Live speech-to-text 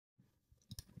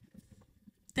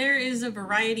There is a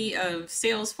variety of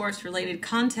Salesforce related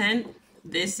content.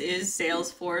 This is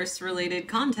Salesforce related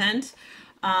content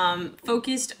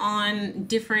focused on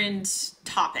different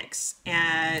topics.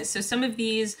 So some of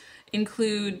these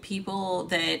include people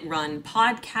that run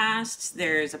podcasts.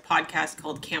 There's a podcast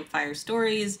called Campfire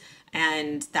Stories,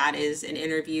 and that is an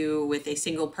interview with a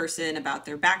single person about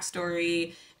their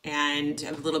backstory and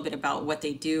a little bit about what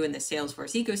they do in the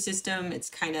Salesforce ecosystem. It's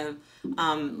kind of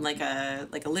like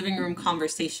a living room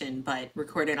conversation, but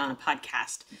recorded on a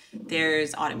podcast.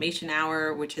 There's Automation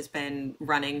Hour, which has been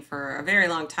running for a very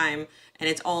long time, and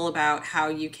it's all about how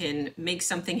you can make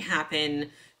something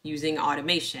happen using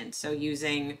automation. So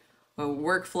using a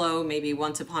workflow, maybe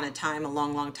once upon a time, a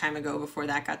long, long time ago before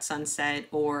that got sunset,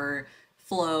 or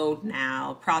Flow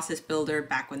now, Process Builder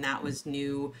back when that was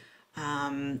new,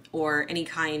 or any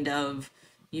kind of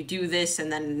you do this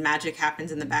and then magic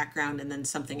happens in the background and then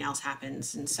something else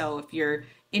happens. And so if you're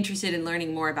interested in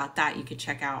learning more about that, you could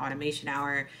check out Automation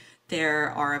Hour. There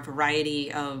are a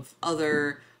variety of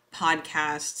other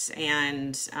podcasts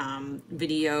and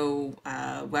video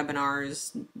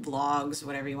webinars, vlogs,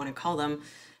 whatever you want to call them.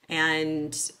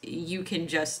 And you can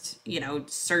just,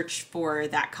 search for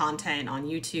that content on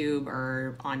YouTube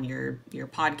or on your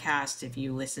podcast if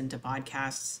you listen to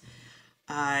podcasts.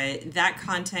 That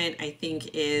content, I think,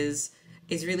 is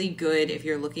really good if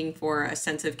you're looking for a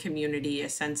sense of community, a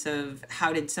sense of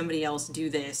how did somebody else do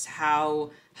this?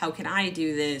 How can I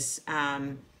do this?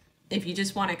 If you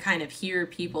just want to kind of hear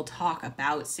people talk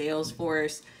about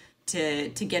Salesforce to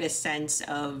get a sense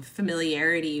of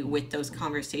familiarity with those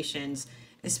conversations,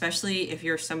 especially if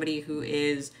you're somebody who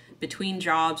is between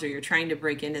jobs or you're trying to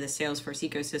break into the Salesforce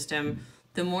ecosystem,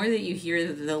 the more that you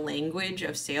hear the language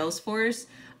of Salesforce,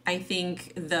 I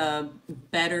think the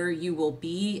better you will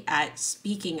be at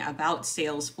speaking about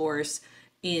Salesforce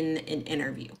in an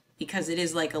interview, because it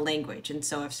is like a language. And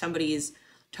so if somebody's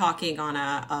talking on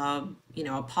a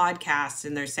podcast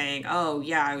and they're saying, oh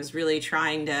yeah, I was really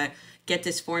trying to get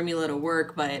this formula to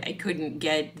work, but I couldn't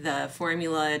get the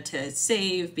formula to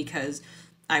save because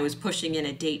I was pushing in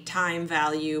a date time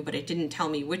value, but it didn't tell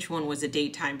me which one was a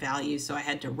date time value. So I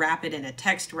had to wrap it in a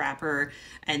text wrapper.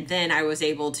 And then I was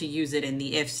able to use it in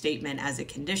the if statement as a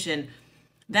condition.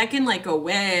 That can go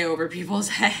way over people's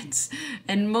heads.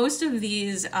 And most of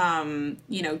these,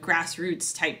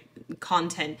 grassroots type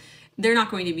content, they're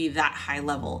not going to be that high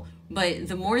level. But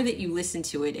the more that you listen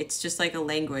to it, it's just like a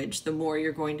language, the more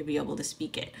you're going to be able to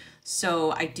speak it.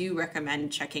 So I do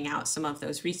recommend checking out some of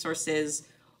those resources.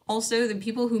 Also, the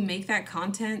people who make that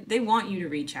content, they want you to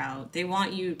reach out. They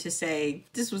want you to say,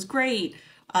 this was great.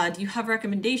 Do you have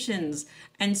recommendations?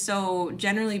 And so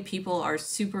generally people are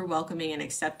super welcoming and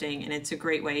accepting, and it's a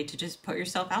great way to just put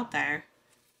yourself out there.